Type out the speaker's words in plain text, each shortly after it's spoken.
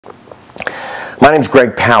My name's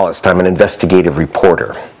Greg Palast. I'm an investigative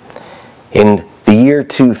reporter. In the year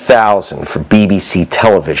 2000 for BBC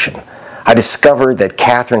television, I discovered that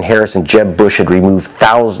Katherine Harris and Jeb Bush had removed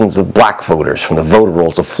thousands of black voters from the voter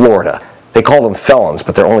rolls of Florida. They called them felons,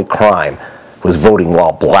 but their only crime was voting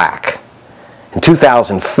while black. In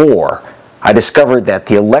 2004, I discovered that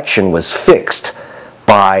the election was fixed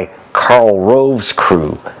by Karl Rove's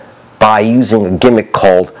crew by using a gimmick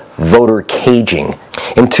called voter caging.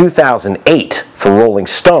 In 2008, for Rolling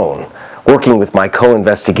Stone, working with my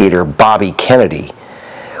co-investigator Bobby Kennedy,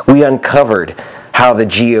 we uncovered how the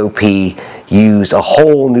GOP used a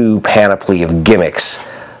whole new panoply of gimmicks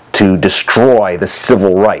to destroy the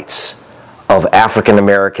civil rights of African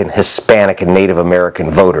American, Hispanic, and Native American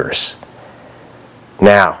voters.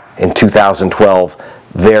 Now, in 2012,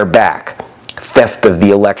 they're back. Theft of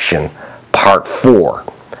the election, Part 4.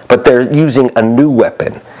 But they're using a new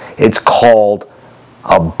weapon. It's called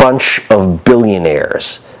a bunch of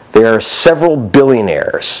billionaires. There are several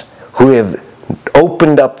billionaires who have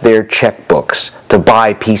opened up their checkbooks to buy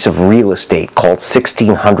a piece of real estate called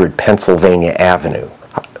 1600 Pennsylvania Avenue.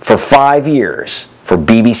 For 5 years, for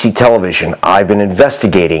BBC television, I've been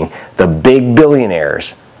investigating the big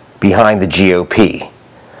billionaires behind the GOP.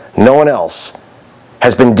 No one else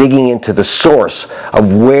has been digging into the source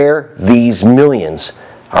of where these millions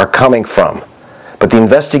are coming from. But the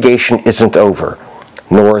investigation isn't over,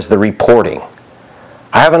 nor is the reporting.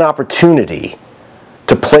 I have an opportunity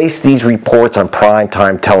to place these reports on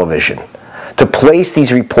primetime television, to place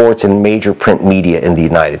these reports in major print media in the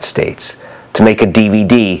United States, to make a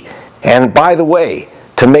DVD, and by the way,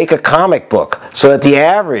 to make a comic book so that the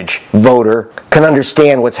average voter can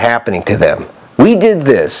understand what's happening to them. We did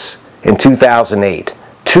this in 2008.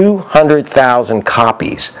 200,000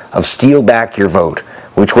 copies of Steal Back Your Vote,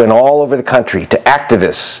 which went all over the country to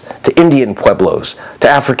activists, to Indian pueblos, to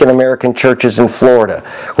African American churches in Florida,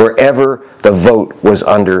 wherever the vote was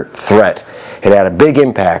under threat. It had a big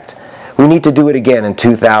impact. We need to do it again in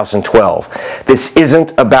 2012. This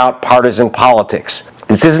isn't about partisan politics.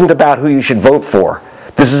 This isn't about who you should vote for.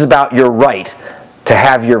 This is about your right to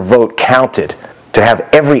have your vote counted, to have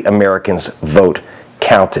every American's vote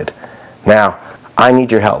counted. Now, I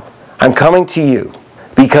need your help. I'm coming to you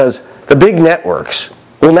because the big networks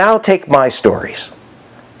will now take my stories.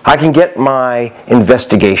 I can get my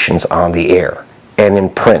investigations on the air and in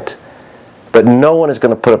print, but no one is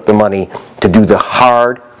going to put up the money to do the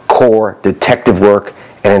hardcore detective work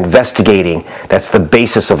and investigating that's the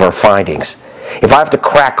basis of our findings. If I have to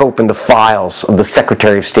crack open the files of the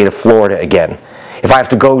Secretary of State of Florida again, if I have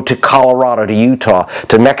to go to Colorado, to Utah,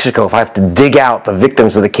 to Mexico, if I have to dig out the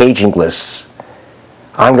victims of the caging lists,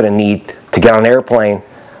 I'm going to need to get on an airplane.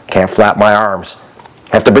 Can't flap my arms.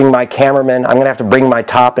 I have to bring my cameramen. I'm going to have to bring my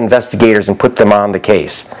top investigators and put them on the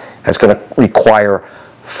case. That's going to require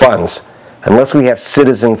funds. Unless we have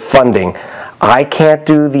citizen funding, I can't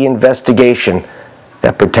do the investigation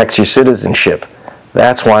that protects your citizenship.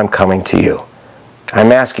 That's why I'm coming to you.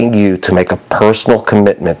 I'm asking you to make a personal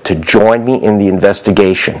commitment to join me in the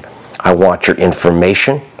investigation. I want your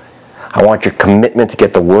information. I want your commitment to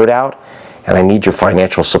get the word out. And I need your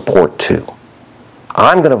financial support too.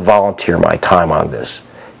 I'm going to volunteer my time on this.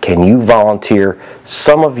 Can you volunteer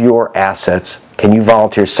some of your assets? Can you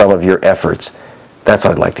volunteer some of your efforts? That's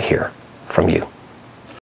what I'd like to hear from you.